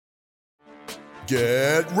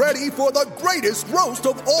Get ready for the greatest roast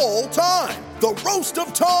of all time, the Roast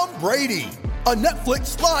of Tom Brady, a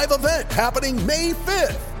Netflix live event happening May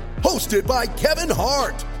 5th. Hosted by Kevin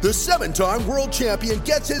Hart, the 7-time world champion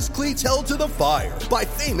gets his cleats held to the fire by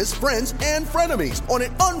famous friends and frenemies on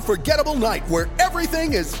an unforgettable night where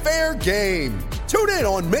everything is fair game. Tune in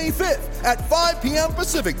on May 5th at 5 p.m.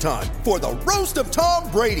 Pacific time for the Roast of Tom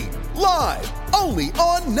Brady, live only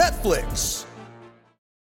on Netflix.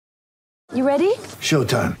 You ready?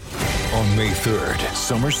 Showtime. On May 3rd,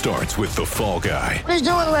 summer starts with The Fall Guy. What are you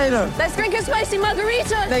doing later? Let's drink a spicy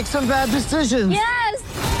margarita. Make some bad decisions. Yes!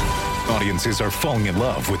 Audiences are falling in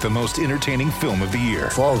love with the most entertaining film of the year.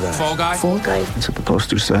 Fall Guy. Fall Guy? Fall guy. That's what the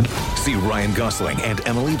poster said. See Ryan Gosling and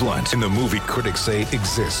Emily Blunt in the movie critics say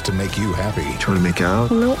exists to make you happy. Trying to make it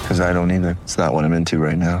out? Nope. Because I don't either. It's not what I'm into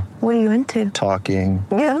right now. What are you into? Talking.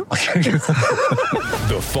 Yeah.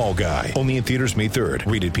 The Fall Guy. Only in theaters May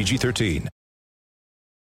 3rd. Rated PG-13.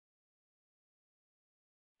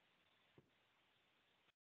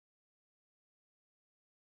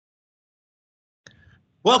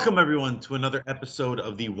 Welcome, everyone, to another episode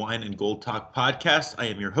of the Wine and Gold Talk podcast. I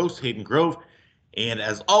am your host, Hayden Grove, and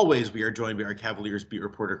as always, we are joined by our Cavaliers beat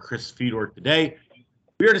reporter, Chris Fedor. Today,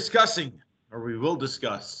 we will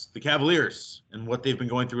discuss the Cavaliers and what they've been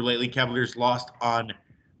going through lately. Cavaliers lost on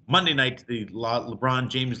Monday night to the LeBron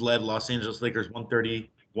James-led Los Angeles Lakers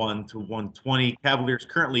 131-120. Cavaliers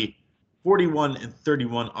currently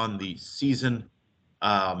 41-31 on the season,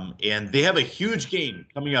 and they have a huge game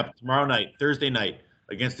coming up tomorrow night, Thursday night,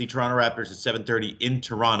 against the Toronto Raptors at 7:30 in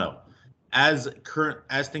Toronto. As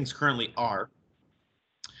things currently are,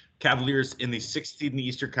 Cavaliers in the 6th seed in the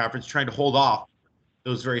Eastern Conference trying to hold off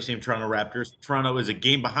those very same Toronto Raptors. Toronto is a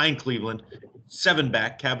game behind Cleveland, 7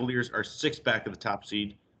 back. Cavaliers are 6 back of the top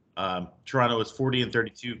seed. Toronto is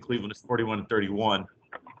 40-32. Cleveland is 41-31.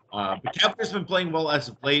 But Cavaliers have been playing well as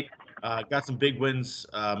of late. Got some big wins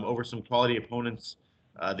over some quality opponents.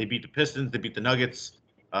 They beat the Pistons. They beat the Nuggets.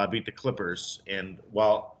 Beat the Clippers, and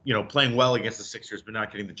while playing well against the Sixers, but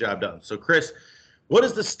not getting the job done. So, Chris, what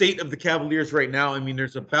is the state of the Cavaliers right now? I mean,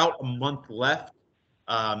 there's about a month left,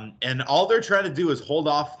 and all they're trying to do is hold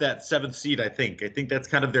off that 7th seed. I think that's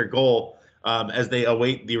kind of their goal as they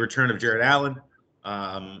await the return of Jarrett Allen,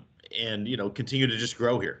 and continue to just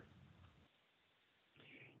grow here.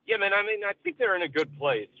 Yeah, man. I mean, I think they're in a good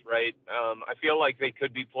place, right? I feel like they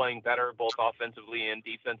could be playing better, both offensively and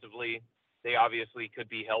defensively. They obviously could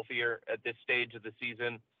be healthier at this stage of the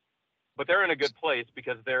season, but they're in a good place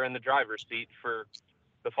because they're in the driver's seat for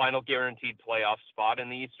the final guaranteed playoff spot in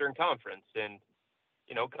the Eastern Conference. And,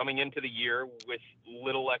 coming into the year with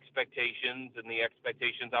little expectations, and the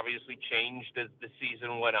expectations obviously changed as the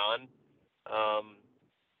season went on.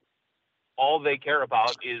 All they care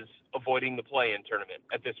about is avoiding the play-in tournament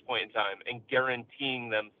at this point in time and guaranteeing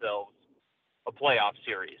themselves a playoff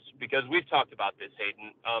series, because we've talked about this,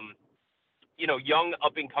 Hayden. Young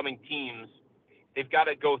up-and-coming teams, they've got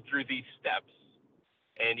to go through these steps,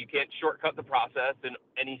 and you can't shortcut the process in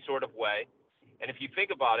any sort of way. And if you think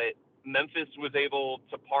about it, Memphis was able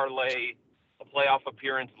to parlay a playoff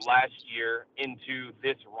appearance last year into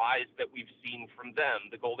this rise that we've seen from them.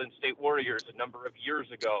 The Golden State Warriors, a number of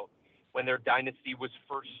years ago, when their dynasty was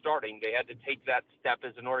first starting, they had to take that step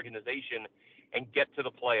as an organization and get to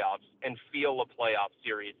the playoffs and feel a playoff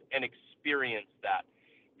series and experience that.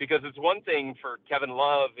 Because it's one thing for Kevin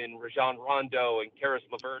Love and Rajon Rondo and Karis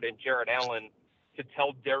LeVert and Jarrett Allen to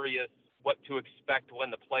tell Darius what to expect when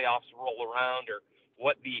the playoffs roll around, or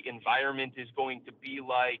what the environment is going to be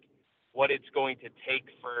like, what it's going to take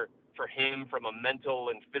for him from a mental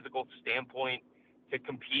and physical standpoint to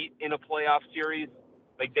compete in a playoff series.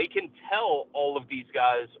 Like, they can tell all of these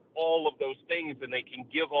guys all of those things, and they can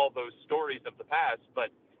give all those stories of the past. But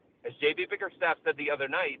as J.B. Bickerstaff said the other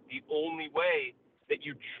night, the only way that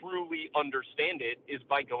you truly understand it is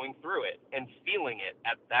by going through it and feeling it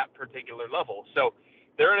at that particular level. So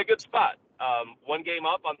they're in a good spot. One game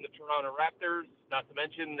up on the Toronto Raptors, not to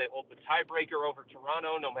mention they hold the tiebreaker over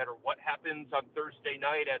Toronto no matter what happens on Thursday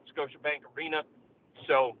night at Scotiabank Arena.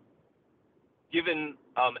 So given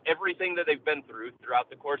everything that they've been through throughout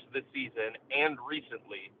the course of the season and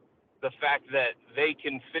recently, the fact that they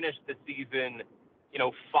can finish the season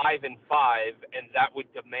 5-5, and that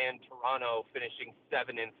would demand Toronto finishing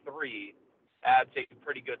 7-3. That's a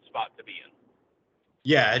pretty good spot to be in.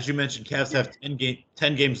 Yeah, as you mentioned, Cavs have 10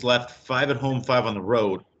 games left, 5 at home, 5 on the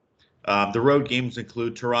road. The road games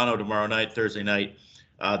include Toronto tomorrow night, Thursday night.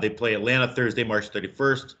 They play Atlanta Thursday, March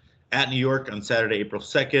 31st, at New York on Saturday, April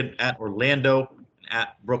 2nd, at Orlando, and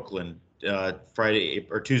at Brooklyn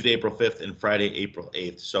Tuesday, April 5th, and Friday, April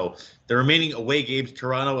 8th. So the remaining away games: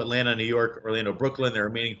 Toronto, Atlanta, New York, Orlando, Brooklyn. The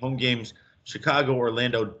remaining home games: Chicago,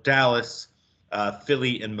 Orlando, Dallas,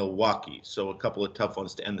 Philly, and Milwaukee. So a couple of tough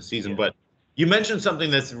ones to end the season. But you mentioned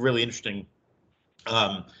something that's really interesting,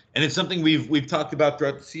 and it's something we've talked about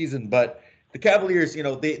throughout the season. But the Cavaliers,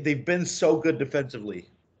 they've been so good defensively,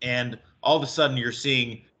 and all of a sudden you're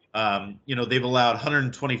seeing, they've allowed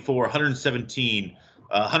 124, 117,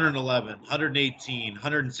 111, 118,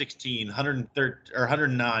 116,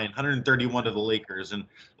 109, 131 to the Lakers, and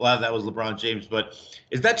a lot of that was LeBron James. But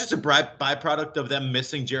is that just a byproduct of them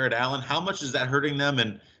missing Jared Allen? How much is that hurting them,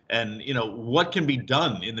 and what can be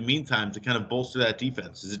done in the meantime to kind of bolster that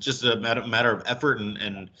defense? Is it just a matter of effort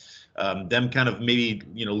and them kind of maybe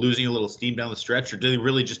losing a little steam down the stretch, or do they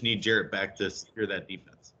really just need Jarrett back to secure that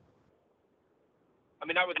defense? I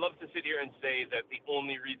mean, I would love to sit here and say that the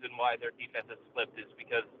only reason why their defense has slipped is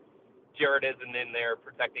because Jarrett isn't in there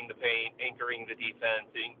protecting the paint, anchoring the defense,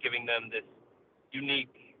 and giving them this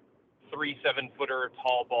unique 3-7-footer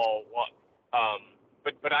tall ball.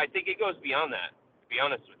 But I think it goes beyond that, to be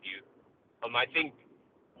honest with you. I think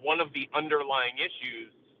one of the underlying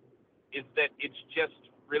issues is that it's just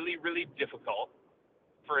really, really difficult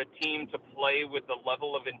for a team to play with the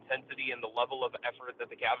level of intensity and the level of effort that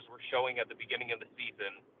the Cavs were showing at the beginning of the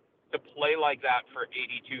season. To play like that for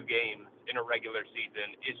 82 games in a regular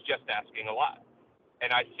season is just asking a lot.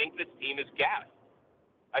 And I think this team is gassed.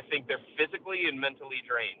 I think they're physically and mentally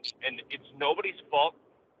drained. And it's nobody's fault.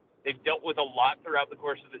 They've dealt with a lot throughout the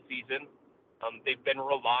course of the season. They've been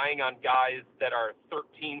relying on guys that are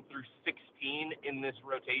 13 through 16 in this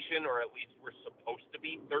rotation, or at least we're supposed to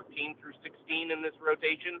be 13 through 16 in this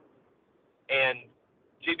rotation. And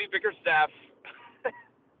JB Bickerstaff,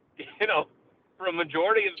 for a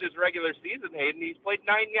majority of this regular season, Hayden, he's played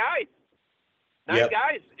 9 guys. Nine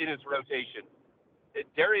guys in his rotation.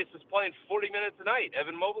 Darius is playing 40 minutes a night.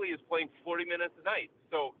 Evan Mobley is playing 40 minutes a night.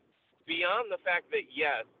 So beyond the fact that,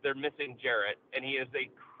 yes, they're missing Jarrett, and he is a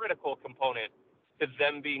critical component to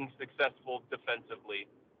them being successful defensively,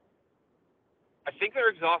 I think they're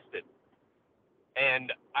exhausted.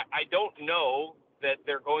 And I don't know that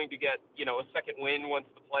they're going to get, a second win once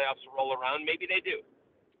the playoffs roll around. Maybe they do.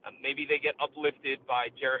 Maybe they get uplifted by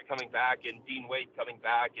Jarrett coming back and Dean Wade coming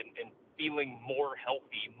back and feeling more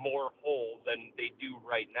healthy, more whole than they do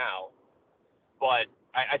right now. But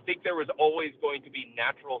I think there was always going to be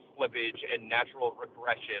natural slippage and natural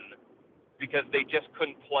regression because they just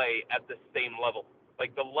couldn't play at the same level.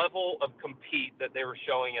 Like the level of compete that they were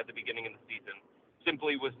showing at the beginning of the season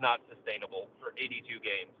simply was not sustainable for 82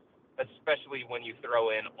 games, especially when you throw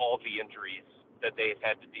in all the injuries that they've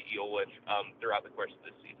had to deal with throughout the course of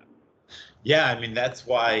this season. Yeah, I mean, that's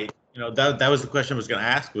why, that was the question I was going to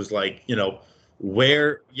ask, was like,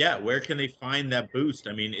 where can they find that boost?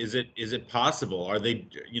 I mean, is it possible? Are they,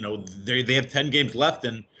 they have 10 games left,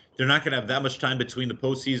 and they're not going to have that much time between the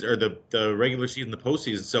postseason or the regular season and the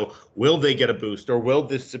postseason. So will they get a boost, or will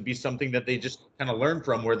this be something that they just kind of learn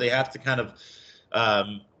from, where they have to kind of,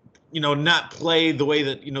 not play the way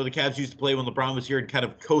that, the Cavs used to play when LeBron was here and kind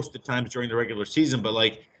of coast at times during the regular season, but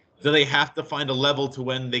like, do they have to find a level to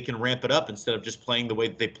when they can ramp it up instead of just playing the way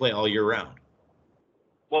that they play all year round?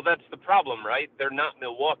 Well, that's the problem, right? They're not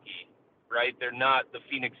Milwaukee, right? They're not the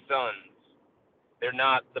Phoenix Suns. They're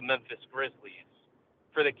not the Memphis Grizzlies.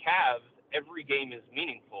 For the Cavs, every game is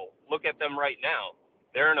meaningful. Look at them right now.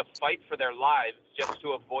 They're in a fight for their lives just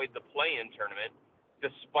to avoid the play-in tournament,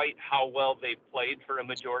 despite how well they've played for a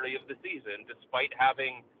majority of the season, despite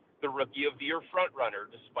having the Rookie of the Year frontrunner,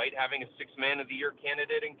 despite having a Sixth Man of the Year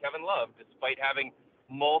candidate in Kevin Love, despite having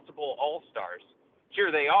multiple All-Stars.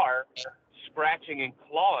 Here they are, scratching and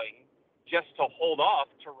clawing just to hold off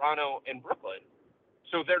Toronto and Brooklyn.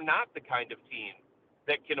 So they're not the kind of team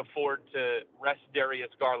that can afford to rest Darius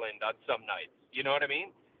Garland on some nights. You know what I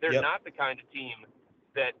mean? They're not the kind of team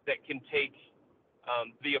that can take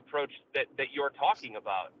the approach that you're talking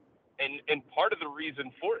about. And part of the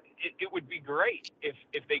reason for it would be great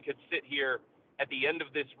if they could sit here at the end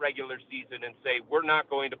of this regular season and say, we're not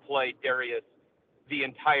going to play Darius the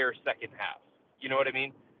entire second half. You know what I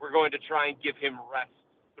mean? We're going to try and give him rest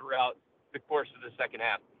throughout the course of the second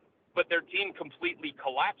half. But their team completely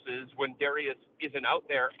collapses when Darius isn't out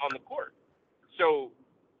there on the court. So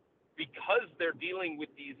because they're dealing with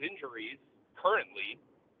these injuries currently,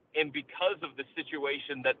 and because of the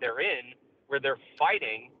situation that they're in, where they're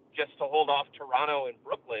fighting just to hold off Toronto and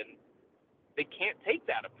Brooklyn, they can't take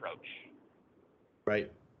that approach. Right.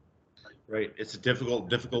 It's a difficult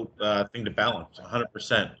thing to balance,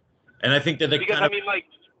 100%. And I think that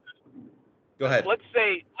go ahead.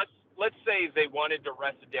 Let's say they wanted to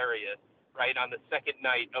rest Darius right, on the second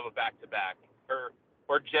night of a back-to-back,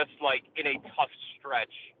 or just like in a tough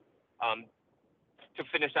stretch to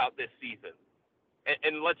finish out this season.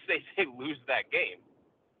 And let's say they lose that game.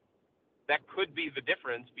 That could be the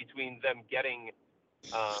difference between them getting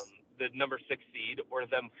the number 6 seed or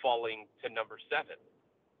them falling to number 7.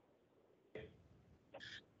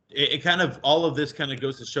 It kind of, all of this kind of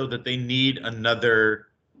goes to show that they need another.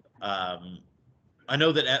 I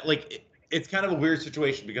know that it's kind of a weird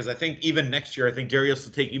situation because I think even next year, I think Darius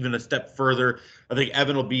will take even a step further. I think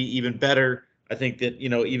Evan will be even better. I think that,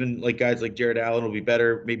 even like guys like Jared Allen will be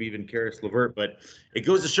better, maybe even Karis LeVert. But it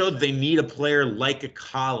goes to show that they need a player like a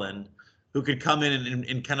Colin who could come in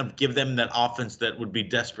and kind of give them that offense that would be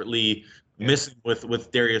desperately missing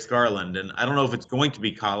with Darius Garland. And I don't know if it's going to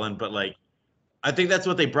be Colin, but I think that's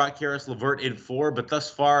what they brought Karis LeVert in for. But thus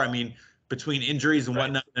far, I mean, between injuries and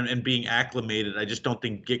whatnot and being acclimated, I just don't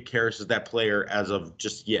think Karis is that player as of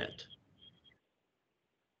just yet.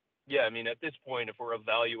 Yeah, I mean, at this point, if we're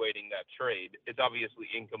evaluating that trade, it's obviously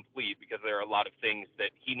incomplete because there are a lot of things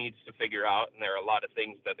that he needs to figure out, and there are a lot of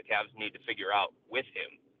things that the Cavs need to figure out with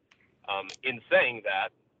him. In saying that,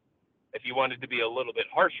 if you wanted to be a little bit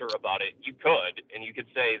harsher about it, you could, and you could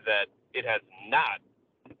say that it has not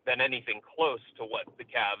been anything close to what the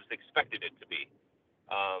Cavs expected it to be.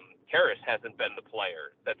 Karis hasn't been the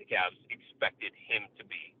player that the Cavs expected him to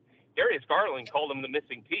be. Darius Garland called him the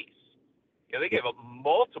missing piece. They gave up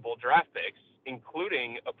multiple draft picks,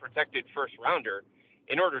 including a protected first rounder,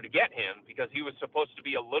 in order to get him because he was supposed to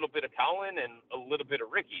be a little bit of Colin and a little bit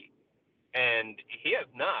of Ricky. And he has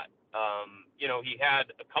not. He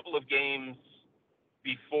had a couple of games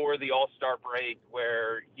before the All-Star break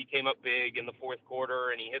where he came up big in the fourth quarter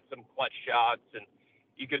and he hit some clutch shots, and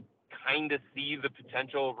you could kind of see the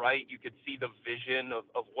potential, right? You could see the vision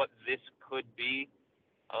of what this could be.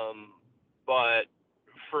 But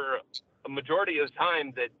for a majority of the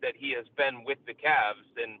time that he has been with the Cavs,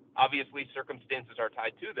 and obviously circumstances are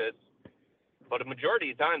tied to this, but a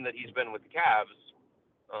majority of the time that he's been with the Cavs,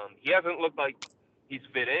 he hasn't looked like he's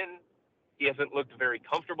fit in. He hasn't looked very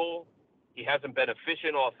comfortable. He hasn't been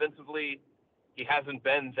efficient offensively. He hasn't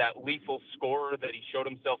been that lethal scorer that he showed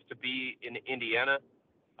himself to be in Indiana.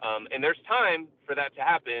 And there's time for that to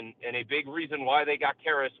happen. And a big reason why they got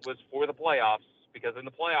Karis was for the playoffs, because in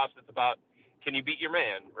the playoffs, it's about, can you beat your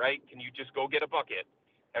man, right? Can you just go get a bucket?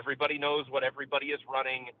 Everybody knows what everybody is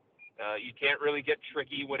running. You can't really get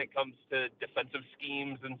tricky when it comes to defensive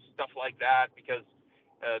schemes and stuff like that because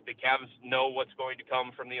the Cavs know what's going to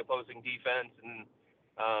come from the opposing defense, and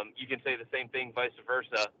you can say the same thing vice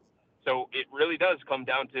versa. So it really does come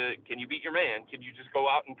down to, can you beat your man? Can you just go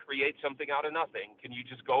out and create something out of nothing? Can you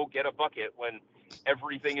just go get a bucket when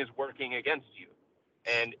everything is working against you?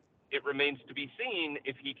 And it remains to be seen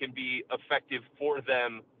if he can be effective for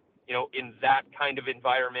them, in that kind of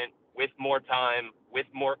environment with more time, with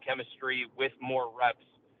more chemistry, with more reps.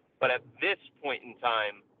 But at this point in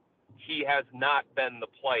time, he has not been the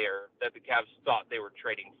player that the Cavs thought they were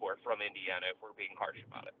trading for from Indiana, if we're being harsh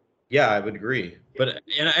about it. Yeah, I would agree. But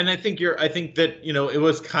and I think that, it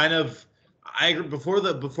was kind of, I agree, before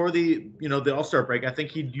the the All-Star break, I think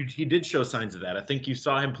he did show signs of that. I think you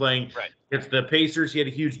saw him playing against the Pacers. He had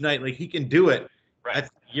a huge night. Like, he can do it. Right.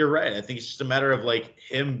 You're right. I think it's just a matter of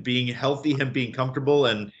him being healthy, him being comfortable,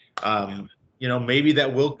 and maybe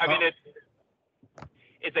that will come. I mean,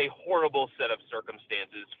 it's a horrible set of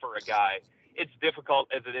circumstances for a guy. It's difficult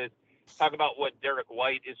as it is. Talk about what Derek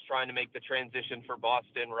White is trying to make the transition for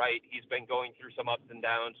Boston, right? He's been going through some ups and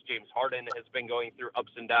downs. James Harden has been going through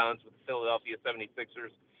ups and downs with the Philadelphia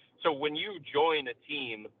 76ers. So when you join a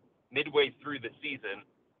team midway through the season,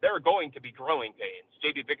 there are going to be growing pains.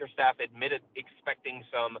 J.B. Bickerstaff admitted expecting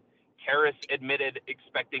some. Karis admitted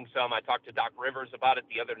expecting some. I talked to Doc Rivers about it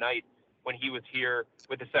the other night when he was here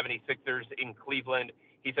with the 76ers in Cleveland.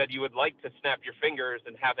 He said you would like to snap your fingers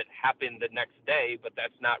and have it happen the next day, but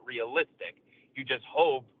that's not realistic. You just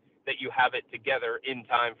hope that you have it together in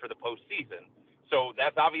time for the postseason. So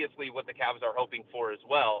that's obviously what the Cavs are hoping for as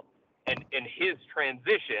well. And his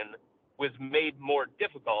transition was made more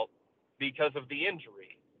difficult because of the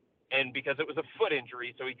injury and because it was a foot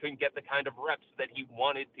injury, so he couldn't get the kind of reps that he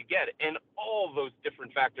wanted to get. And all those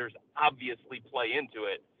different factors obviously play into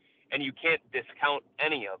it, and you can't discount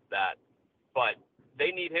any of that. But they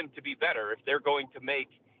need him to be better if they're going to make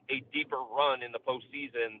a deeper run in the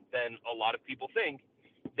postseason than a lot of people think.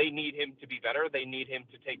 They need him to be better. They need him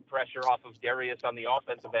to take pressure off of Darius on the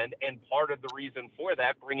offensive end. And part of the reason for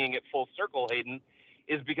that, bringing it full circle, Hayden,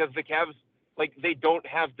 is because the Cavs, like they don't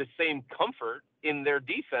have the same comfort in their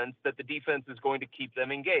defense that the defense is going to keep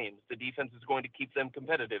them in games. The defense is going to keep them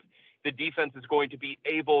competitive. The defense is going to be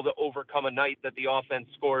able to overcome a night that the offense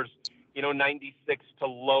scores, 96 to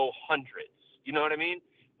low hundreds. You know what I mean?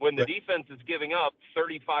 When the defense is giving up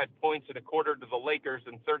 35 points in a quarter to the Lakers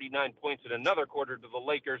and 39 points in another quarter to the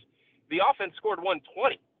Lakers, the offense scored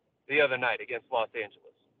 120 the other night against Los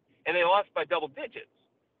Angeles, and they lost by double digits.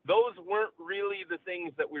 Those weren't really the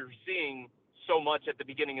things that we were seeing so much at the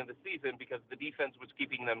beginning of the season because the defense was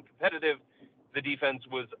keeping them competitive. The defense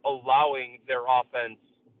was allowing their offense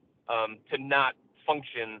to not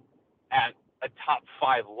function at a top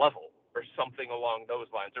 5 level or something along those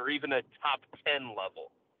lines, or even a top 10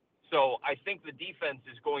 level. So I think the defense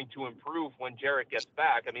is going to improve when Jarrett gets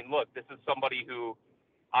back. I mean, look, this is somebody who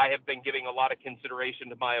I have been giving a lot of consideration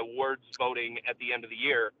to my awards voting at the end of the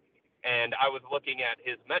year. And I was looking at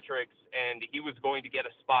his metrics, and he was going to get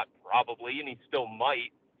a spot probably, and he still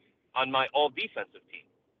might, on my all-defensive team.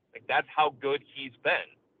 Like, that's how good he's been.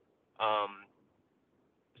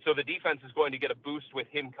 So the defense is going to get a boost with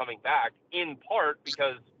him coming back, in part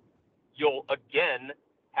because you'll, again,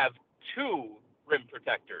 have 2 rim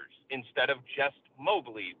protectors instead of just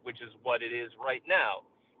Mobley, which is what it is right now.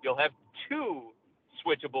 You'll have 2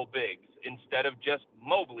 switchable bigs instead of just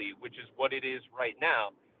Mobley, which is what it is right now.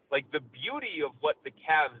 Like, the beauty of what the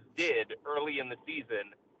Cavs did early in the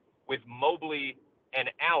season with Mobley and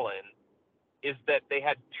Allen is that they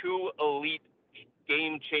had 2 elite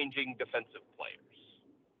game-changing defensive players.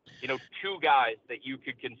 2 guys that you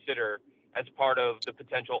could consider as part of the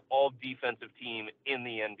potential all-defensive team in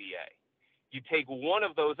the NBA. You take one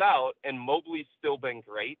of those out, and Mobley's still been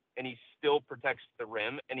great, and he still protects the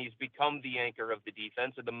rim, and he's become the anchor of the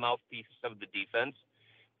defense and the mouthpiece of the defense,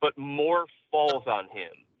 but more falls on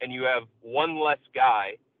him, and you have one less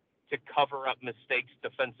guy to cover up mistakes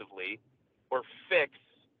defensively or fix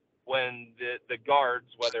when the guards,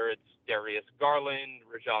 whether it's Darius Garland,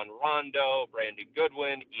 Rajon Rondo, Brandon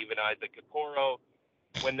Goodwin, even Isaac Okoro,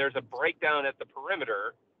 when there's a breakdown at the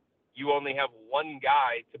perimeter, you only have one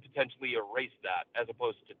guy to potentially erase that as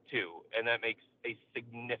opposed to 2, and that makes a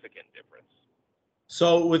significant difference.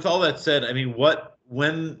 So with all that said, I mean,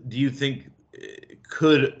 when do you think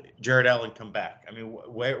could Jarrett Allen come back? I mean,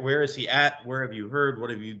 where is he at? Where have you heard? What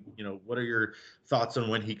have you, what are your thoughts on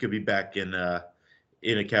when he could be back in a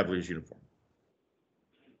Cavaliers uniform?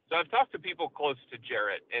 So I've talked to people close to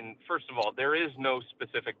Jarrett, and first of all, there is no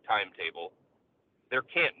specific timetable. There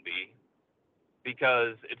can't be,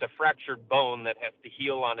 because it's a fractured bone that has to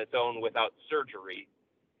heal on its own without surgery.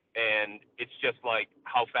 And it's just like,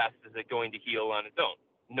 how fast is it going to heal on its own?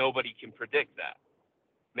 Nobody can predict that.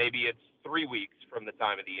 Maybe it's 3 weeks from the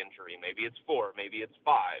time of the injury. Maybe it's 4. Maybe it's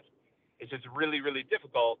 5. It's just really, really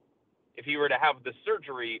difficult. If he were to have the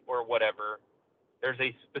surgery or whatever, there's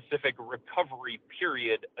a specific recovery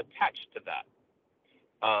period attached to that.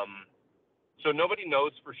 So nobody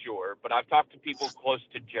knows for sure, but I've talked to people close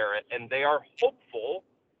to Jarrett, and they are hopeful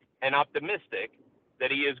and optimistic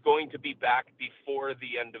that he is going to be back before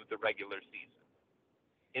the end of the regular season.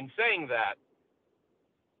 In saying that,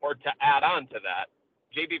 or to add on to that,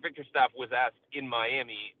 JB Bickerstaff was asked in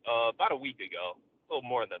Miami about a week ago, a little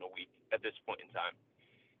more than a week at this point in time,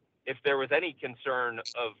 if there was any concern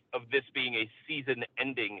of this being a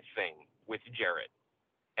season-ending thing with Jarrett.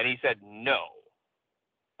 And he said no.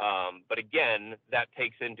 But again, that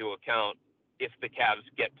takes into account if the Cavs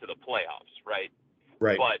get to the playoffs, right?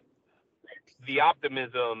 Right. But the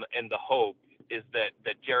optimism and the hope is that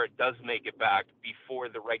Jarrett does make it back before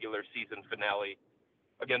the regular season finale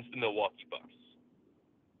against the Milwaukee Bucks.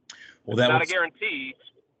 Well, it's not a guarantee.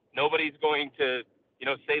 Nobody's going to,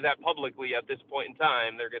 say that publicly at this point in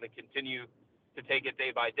time. They're going to continue to take it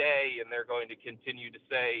day by day, and they're going to continue to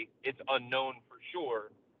say it's unknown for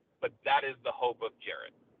sure. But that is the hope of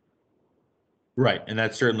Jarrett. Right, and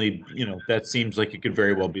that certainly, that seems like it could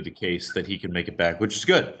very well be the case that he can make it back, which is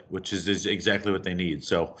good, which is exactly what they need.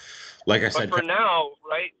 So, like I said, for now,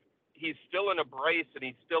 right, he's still in a brace and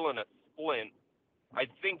he's still in a splint. I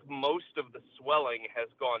think most of the swelling has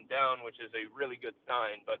gone down, which is a really good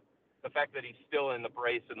sign, but the fact that he's still in the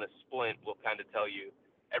brace and the splint will kind of tell you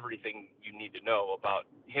everything you need to know about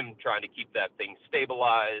him trying to keep that thing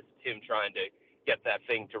stabilized, him trying to get that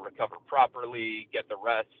thing to recover properly, get the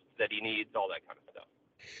rest that he needs, all that kind of stuff.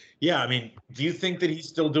 Yeah, I mean, do you think that he's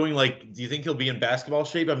still doing do you think he'll be in basketball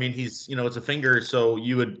shape? I mean, he's, it's a finger, so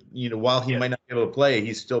you would, while he might not be able to play,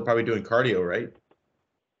 he's still probably doing cardio, right?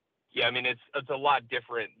 Yeah, I mean, it's a lot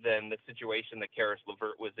different than the situation that Karis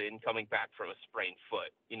LeVert was in coming back from a sprained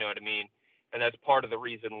foot. You know what I mean? And that's part of the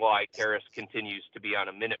reason why Karis continues to be on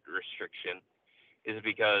a minute restriction. is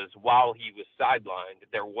because while he was sidelined,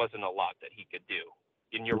 there wasn't a lot that he could do.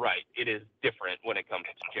 And you're right, it is different when it comes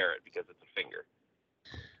to Jarrett because it's a finger.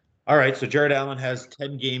 All right, so Jarrett Allen has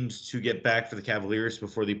 10 games to get back for the Cavaliers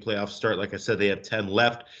before the playoffs start. Like I said, they have 10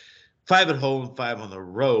 left, 5 at home, 5 on the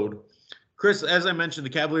road. Chris, as I mentioned,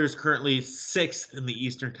 the Cavaliers currently 6th in the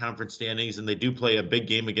Eastern Conference standings, and they do play a big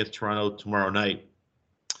game against Toronto tomorrow night.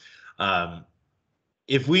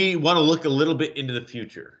 If we want to look a little bit into the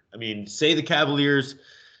future, I mean, say the Cavaliers,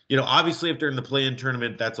 obviously if they're in the play-in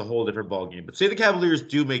tournament, that's a whole different ballgame. But say the Cavaliers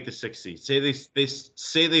do make the 6th seed.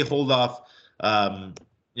 Say they hold off,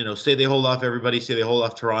 say they hold off everybody. Say they hold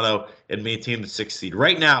off Toronto and maintain the 6th seed.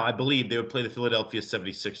 Right now, I believe they would play the Philadelphia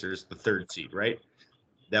 76ers, the 3rd seed, right?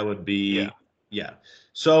 That would be, yeah.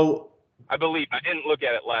 So I believe, I didn't look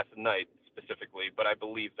at it last night specifically, but I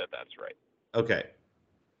believe that that's right. Okay.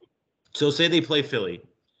 So say they play Philly.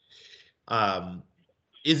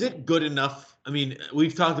 Is it good enough? I mean,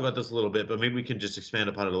 we've talked about this a little bit, but maybe we can just expand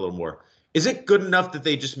upon it a little more. Is it good enough that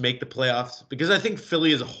they just make the playoffs? Because I think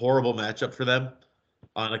Philly is a horrible matchup for them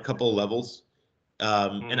on a couple of levels.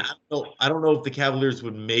 And I don't know if the Cavaliers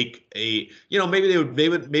would make maybe they would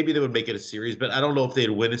make it a series, but I don't know if they'd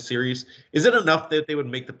win a series. Is it enough that they would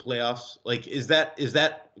make the playoffs? Like,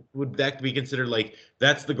 would that be considered like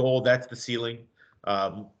that's the goal, that's the ceiling?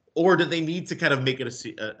 Or do they need to kind of make it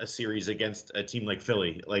a series against a team like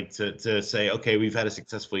Philly, like to say, okay, we've had a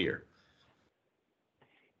successful year?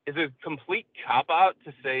 Is it a complete cop-out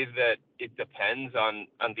to say that it depends on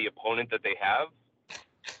the opponent that they have?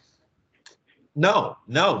 No,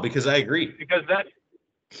 because I agree. Because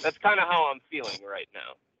that's kind of how I'm feeling right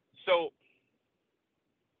now. So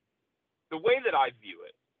the way that I view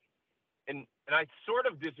it, and I sort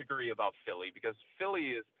of disagree about Philly because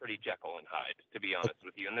Philly is pretty Jekyll and Hyde, to be honest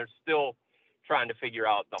with you, and they're still trying to figure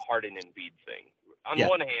out the Harden and Embiid thing. On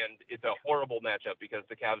one hand, it's a horrible matchup because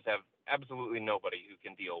the Cavs have absolutely nobody who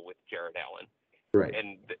can deal with Jarrett Allen. Right.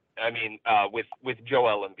 And I mean, with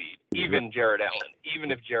Joel Embiid, even Jarrett Allen,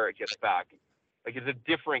 even if Jarrett gets back, like it's a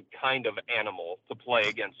different kind of animal to play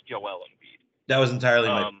against Joel Embiid. That was entirely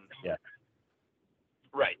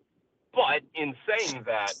right. But in saying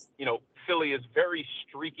that, Philly is very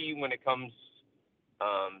streaky when it comes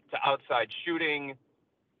to outside shooting.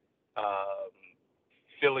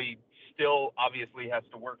 Philly still obviously has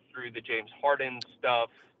to work through the James Harden stuff,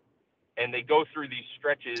 and they go through these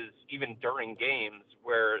stretches even during games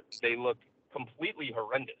where they look completely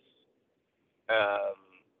horrendous.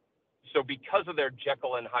 So because of their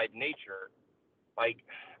Jekyll and Hyde nature, like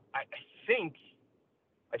I think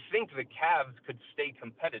the Cavs could stay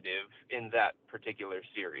competitive in that particular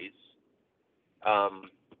series.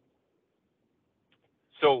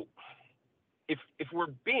 So if we're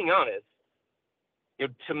being honest,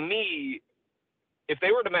 to me, if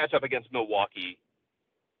they were to match up against Milwaukee,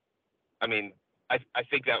 I mean, I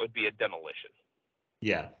think that would be a demolition.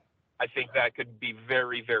 Yeah. I think that could be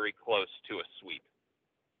very, very close to a sweep.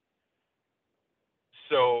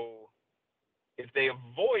 So if they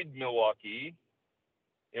avoid Milwaukee,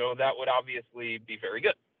 that would obviously be very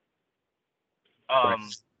good.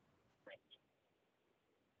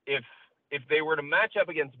 If they were to match up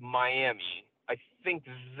against Miami, I think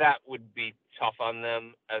that would be tough on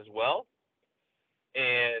them as well.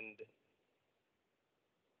 And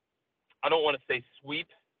I don't want to say sweep,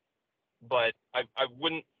 but I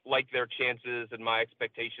wouldn't like their chances, and my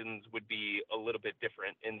expectations would be a little bit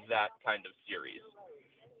different in that kind of series.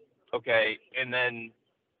 Okay, and then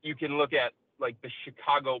you can look at like the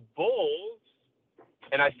Chicago Bulls,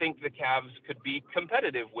 and I think the Cavs could be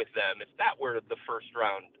competitive with them if that were the first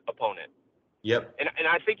round opponent. Yep. And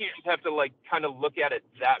I think you just have to like kind of look at it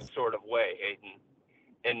that sort of way, Hayden.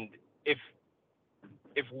 And if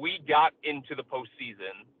we got into the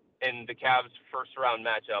postseason and the Cavs first round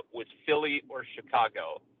matchup was Philly or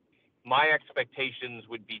Chicago, my expectations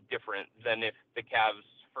would be different than if the Cavs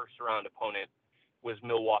first round opponent was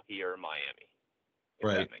Milwaukee or Miami. If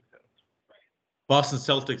right. That makes sense. Boston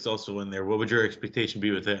Celtics also in there. What would your expectation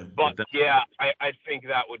be with them? But yeah, I think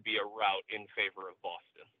that would be a rout in favor of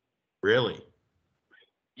Boston. Really?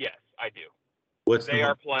 Yes, I do.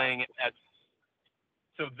 They're playing at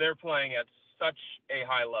such a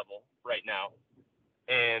high level right now,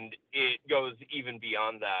 and it goes even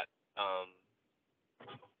beyond that.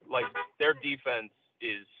 Like their defense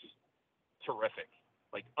is terrific,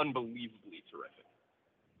 like unbelievably terrific.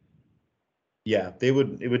 Yeah, it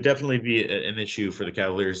would definitely be an issue for the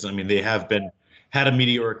Cavaliers. I mean, they have had a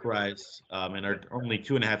meteoric rise and are only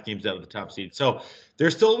 2.5 games out of the top seed. So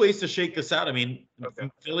there's still ways to shake this out. I mean,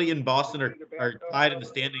 Philly and Boston are tied in the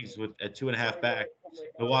standings at 2.5 back.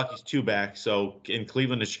 Milwaukee's 2 back. So in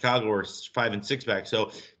Cleveland and Chicago are 5 and 6 back.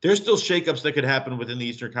 So there's still shakeups that could happen within the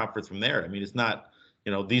Eastern Conference from there. I mean, it's not,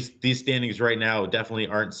 these standings right now definitely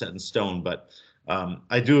aren't set in stone. But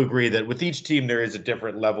I do agree that with each team there is a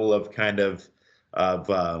different level of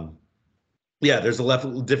there's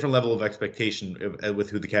a different level of expectation with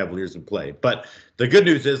who the Cavaliers would play. But the good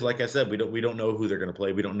news is, like I said, we don't know who they're going to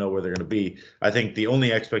play. We don't know where they're going to be. I think the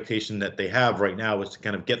only expectation that they have right now is to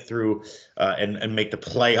kind of get through and make the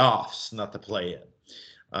playoffs, not the play-in.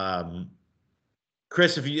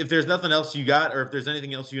 Chris, if there's nothing else you got, or if there's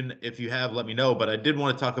anything else if you have, let me know. But I did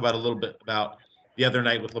want to talk about a little bit about the other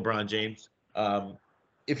night with LeBron James.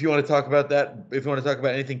 If you want to talk about that, if you want to talk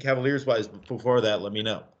about anything Cavaliers-wise before that, let me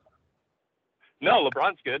know. No,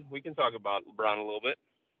 LeBron's good. We can talk about LeBron a little bit.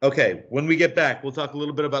 Okay, when we get back, we'll talk a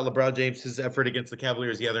little bit about LeBron James, his effort against the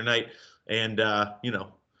Cavaliers the other night, and,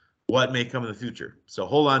 what may come in the future. So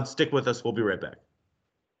hold on, stick with us. We'll be right back.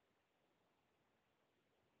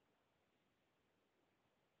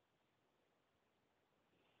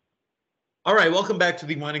 All right, welcome back to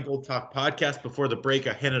the Wine and Gold Talk podcast. Before the break,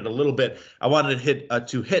 I hinted a little bit. I wanted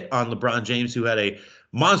to hit on LeBron James, who had a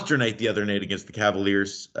monster night the other night against the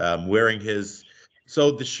Cavaliers, wearing his. So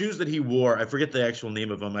the shoes that he wore, I forget the actual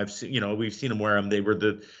name of them. We've seen him wear them.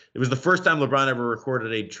 It was the first time LeBron ever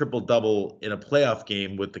recorded a triple-double in a playoff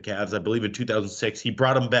game with the Cavs, I believe in 2006. He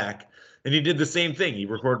brought them back, and he did the same thing. He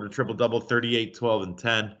recorded a triple-double, 38, 12, and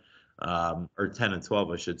 10, or 10 and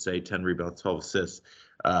 12, I should say, 10 rebounds, 12 assists.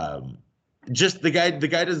 Just the guy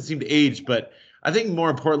doesn't seem to age, but I think more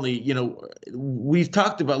importantly, we've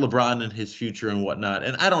talked about LeBron and his future and whatnot,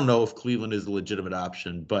 and I don't know if Cleveland is a legitimate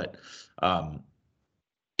option, but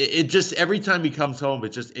it just, every time he comes home,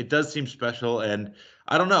 it does seem special. And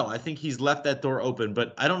I don't know. I think he's left that door open,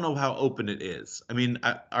 but I don't know how open it is. I mean,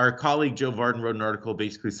 our colleague Joe Varden wrote an article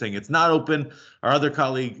basically saying it's not open. Our other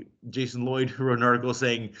colleague Jason Lloyd wrote an article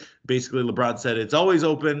saying basically LeBron said it's always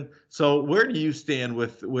open. So where do you stand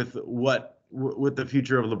with the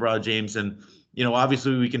future of LeBron James? And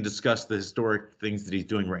obviously we can discuss the historic things that he's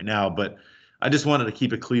doing right now, but I just wanted to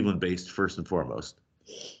keep it Cleveland based first and foremost.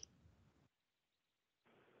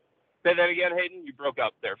 Say that again, Hayden. You broke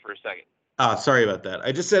up there for a second. Sorry about that.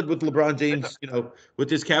 I just said with LeBron James, with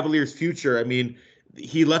his Cavaliers future, I mean,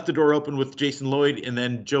 he left the door open with Jason Lloyd, and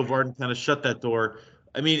then Joe Varden kind of shut that door.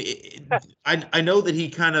 I mean, I know that he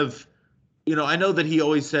kind of, I know that he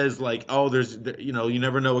always says like, oh, you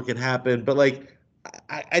never know what can happen. But like,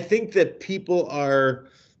 I think that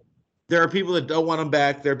there are people that don't want him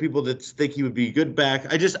back. There are people that think he would be good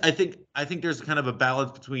back. I think there's kind of a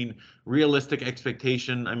balance between realistic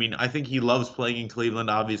expectation. I mean, I think he loves playing in Cleveland.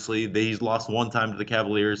 Obviously, he's lost one time to the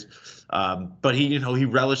Cavaliers, but he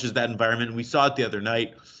relishes that environment. And we saw it the other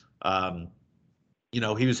night.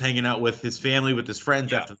 He was hanging out with his family, with his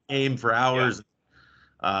friends after the game for hours.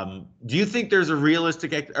 Yeah. Do you think there's a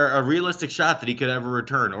realistic shot that he could ever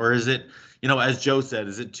return, or is it, as Joe said,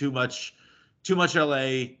 is it too much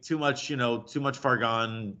LA, too much far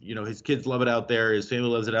gone? His kids love it out there. His family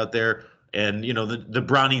loves it out there. And, the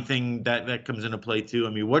Bronny thing that comes into play too.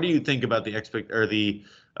 I mean, what do you think about the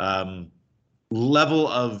level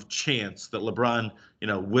of chance that LeBron,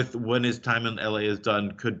 when his time in LA is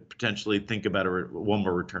done, could potentially think about one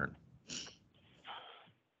more return?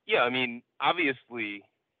 Yeah, I mean, obviously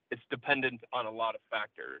it's dependent on a lot of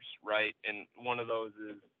factors, right? And one of those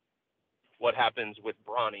is what happens with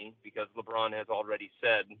Bronny, because LeBron has already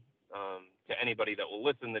said to anybody that will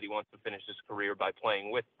listen that he wants to finish his career by playing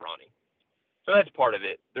with Bronny. So that's part of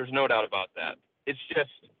it. There's no doubt about that. It's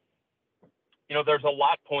just, there's a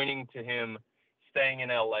lot pointing to him staying in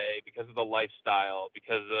LA because of the lifestyle,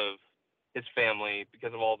 because of his family,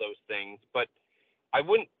 because of all those things. But I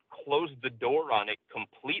wouldn't close the door on it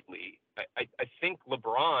completely. I think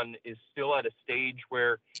LeBron is still at a stage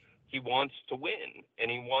where he wants to win,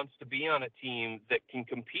 and he wants to be on a team that can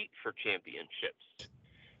compete for championships.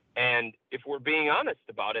 And if we're being honest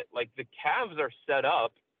about it, like, the Cavs are set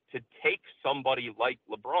up to take somebody like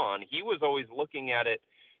LeBron. He was always looking at it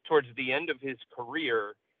towards the end of his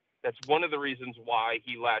career. That's one of the reasons why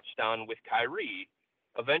he latched on with Kyrie.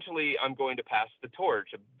 Eventually, I'm going to pass the torch.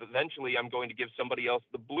 Eventually, I'm going to give somebody else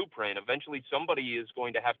the blueprint. Eventually, somebody is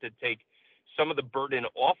going to have to take some of the burden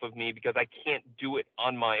off of me because I can't do it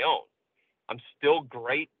on my own. I'm still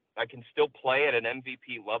great. I can still play at an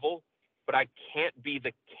MVP level, but I can't be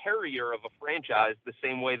the carrier of a franchise the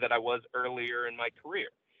same way that I was earlier in my career.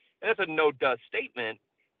 And that's a no-duh statement,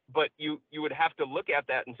 but you would have to look at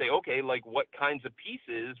that and say, okay, like, what kinds of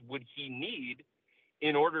pieces would he need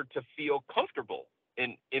in order to feel comfortable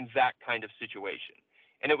in that kind of situation?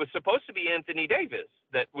 And it was supposed to be Anthony Davis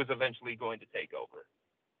that was eventually going to take over.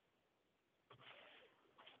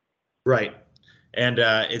 Right. And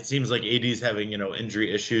it seems like AD's having,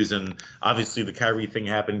 injury issues, and obviously the Kyrie thing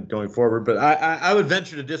happened going forward. But I would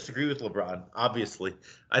venture to disagree with LeBron. Obviously,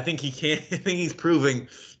 I think he can. I think he's proving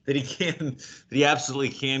that he absolutely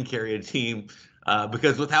can carry a team.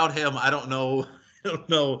 Because without him, I don't know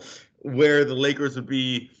where the Lakers would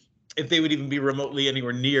be, if they would even be remotely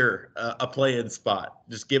anywhere near a play-in spot.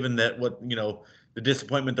 Just given that the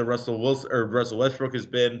disappointment that Russell Westbrook has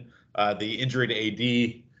been, the injury to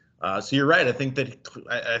AD. So you're right. I think that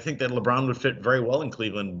LeBron would fit very well in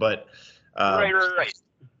Cleveland, but right.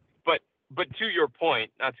 But to your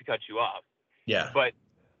point, not to cut you off, yeah. But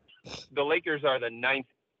the Lakers are the 9th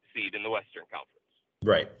seed in the Western Conference.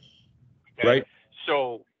 Right. Okay? Right.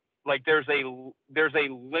 So there's a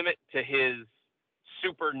limit to his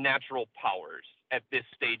supernatural powers at this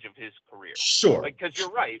stage of his career. Sure. Because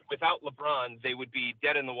you're right. Without LeBron, they would be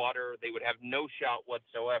dead in the water. They would have no shot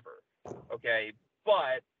whatsoever. Okay,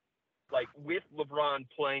 but with LeBron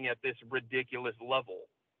playing at this ridiculous level,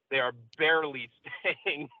 they are barely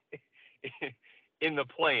staying in the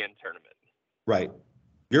play-in tournament. Right.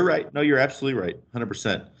 You're right. No, you're absolutely right.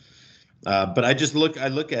 100%. But I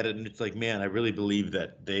look at it and it's like, man, I really believe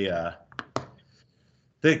that they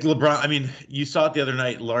LeBron, I mean, you saw it the other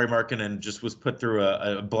night, Lauri Markkanen just was put through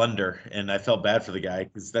a blender, and I felt bad for the guy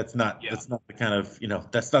because that's not the kind of,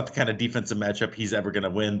 that's not the kind of defensive matchup he's ever going to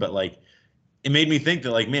win. But it made me think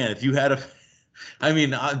that, man, if you had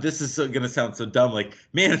this is going to sound so dumb.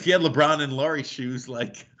 Man, if you had LeBron in Lauri's shoes,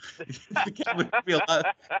 the Cavs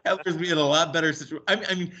would be in a lot better situation.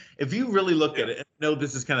 I mean, if you really look at it, I know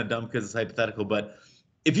this is kind of dumb because it's hypothetical, but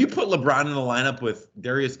if you put LeBron in a lineup with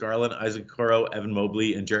Darius Garland, Isaac Okoro, Evan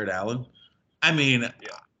Mobley, and Jared Allen, I mean,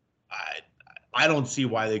 I don't see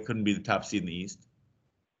why they couldn't be the top seed in the East.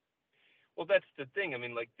 Well, that's the thing. I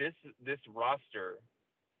mean, this roster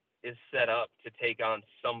is set up to take on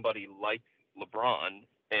somebody like LeBron,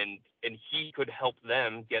 and he could help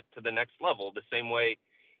them get to the next level the same way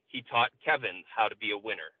he taught Kevin how to be a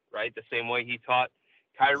winner, right? The same way he taught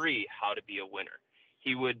Kyrie how to be a winner.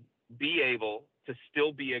 He would be able to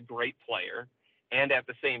still be a great player and at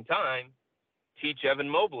the same time teach Evan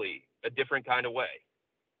Mobley a different kind of way,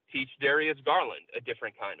 teach Darius Garland a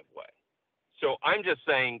different kind of way. So I'm just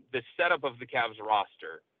saying the setup of the Cavs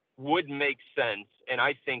roster would make sense, and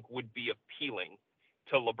I think would be appealing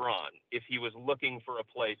to LeBron if he was looking for a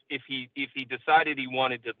place, if he decided he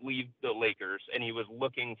wanted to leave the Lakers and he was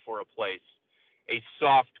looking for a place, a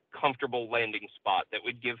soft, comfortable landing spot that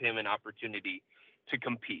would give him an opportunity to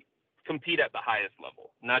compete at the highest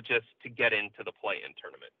level, not just to get into the play-in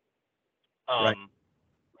tournament. Right.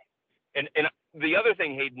 And the other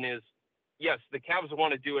thing, Hayden, is yes, the Cavs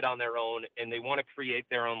want to do it on their own and they want to create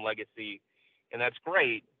their own legacy, and that's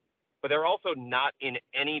great. But they're also not in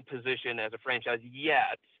any position as a franchise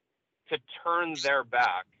yet to turn their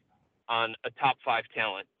back on a top 5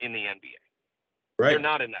 talent in the NBA. Right. They're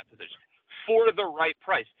not in that position for the right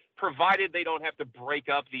price, provided they don't have to break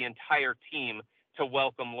up the entire team to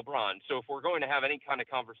welcome LeBron. So if we're going to have any kind of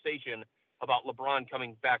conversation about LeBron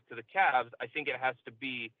coming back to the Cavs, I think it has to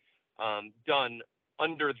be done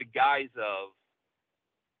under the guise of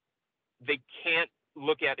they can't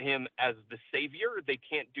look at him as the savior. They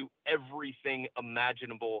can't do everything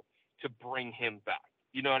imaginable to bring him back.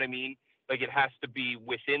 You know what I mean? It has to be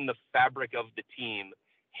within the fabric of the team,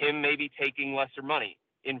 him maybe taking lesser money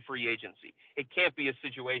in free agency. It can't be a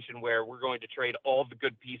situation where we're going to trade all the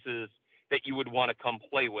good pieces that you would want to come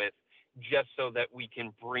play with just so that we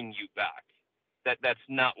can bring you back. That's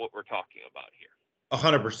not what we're talking about here.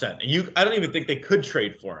 100%. I don't even think they could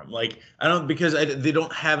trade for him. Because they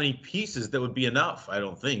don't have any pieces that would be enough. I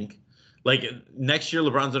don't think. Next year,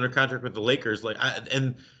 LeBron's under contract with the Lakers.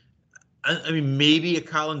 I mean, maybe a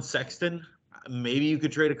Colin Sexton. Maybe you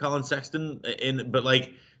could trade a Colin Sexton, but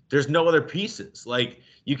there's no other pieces.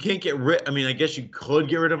 You can't get rid. I mean, I guess you could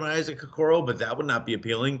get rid of Isaac Okoro, but that would not be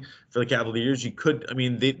appealing for the Cavaliers. You could. I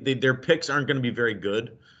mean, their picks aren't going to be very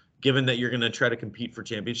good, given that you're going to try to compete for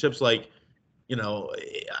championships. I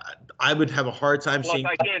would have a hard time seeing.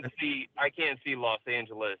 I can't see Los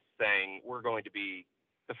Angeles saying we're going to be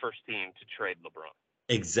the first team to trade LeBron.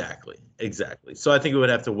 Exactly. So I think we would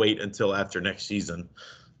have to wait until after next season,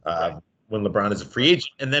 when LeBron is a free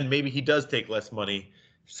agent, and then maybe he does take less money.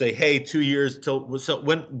 Say, hey, 2 years till. So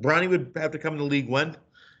when Bronny would have to come in the league, when?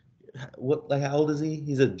 How old is he?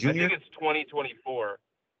 He's a junior. I think it's 2024.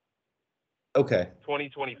 Okay.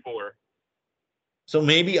 2024. So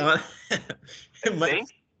maybe on. Think?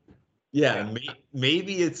 Yeah,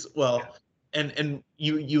 maybe it's And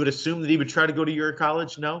you would assume that he would try to go to your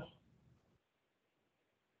college? No?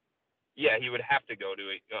 Yeah, he would have to go to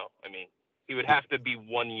it. No, I mean, he would have to be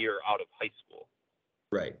 1 year out of high school.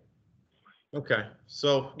 Right. Okay.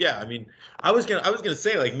 So yeah, I mean, I was gonna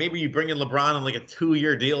say like maybe you bring in LeBron on like a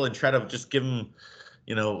 2-year deal and try to just give him,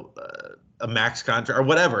 a max contract or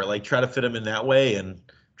whatever. Like try to fit him in that way and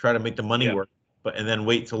try to make the money work. But and then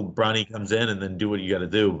wait till Bronny comes in and then do what you got to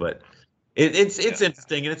do. But it's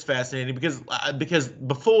interesting and it's fascinating because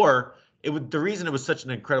before the reason it was such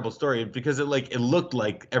an incredible story because it looked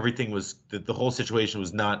like everything was the whole situation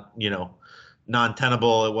was not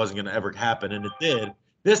non-tenable. It wasn't going to ever happen, and it did.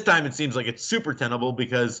 This time it seems like it's super tenable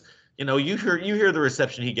because you hear the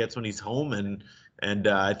reception he gets when he's home, and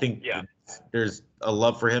I think there's a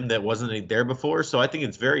love for him that wasn't there before. So I think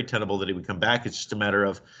it's very tenable that he would come back. It's just a matter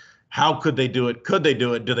of how could they do it? Could they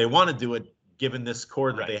do it? Do they want to do it? Given this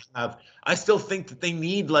core that they have, I still think that they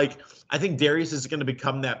need I think Darius is going to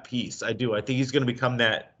become that piece. I do. I think he's going to become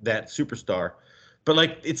that superstar.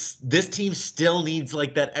 But this team still needs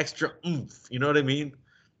that extra oomph. You know what I mean?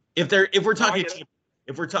 If we're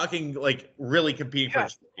talking really competing for a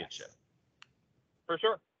championship. For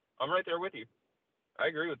sure. I'm right there with you. I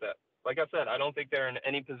agree with that. Like I said, I don't think they're in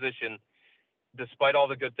any position, despite all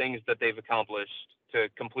the good things that they've accomplished, to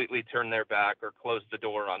completely turn their back or close the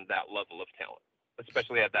door on that level of talent,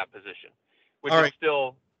 especially at that position, which is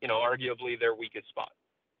still, arguably their weakest spot.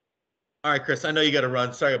 All right, Chris, I know you got to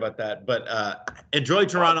run. Sorry about that, but enjoy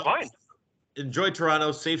Toronto. Fine. Enjoy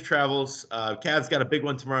Toronto. Safe travels. Cavs got a big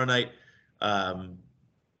one tomorrow night.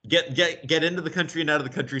 Get into the country and out of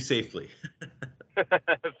the country safely.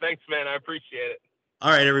 Thanks, man. I appreciate it. All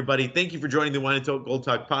right, everybody. Thank you for joining the Wine and Gold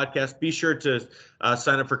Talk podcast. Be sure to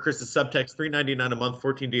sign up for Chris's Subtext, $3.99 a month,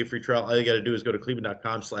 14-day free trial. All you got to do is go to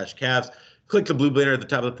cleveland.com/Cavs, click the blue banner at the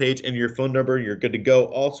top of the page, and your phone number, and you're good to go.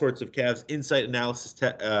 All sorts of Cavs insight, analysis,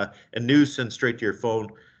 and news sent straight to your phone.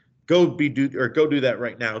 Go do that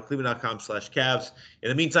right now, cleveland.com/Cavs. In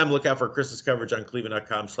the meantime, look out for Chris's coverage on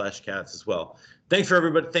cleveland.com/Cavs as well. Thanks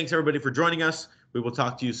everybody for joining us. We will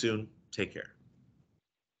talk to you soon. Take care.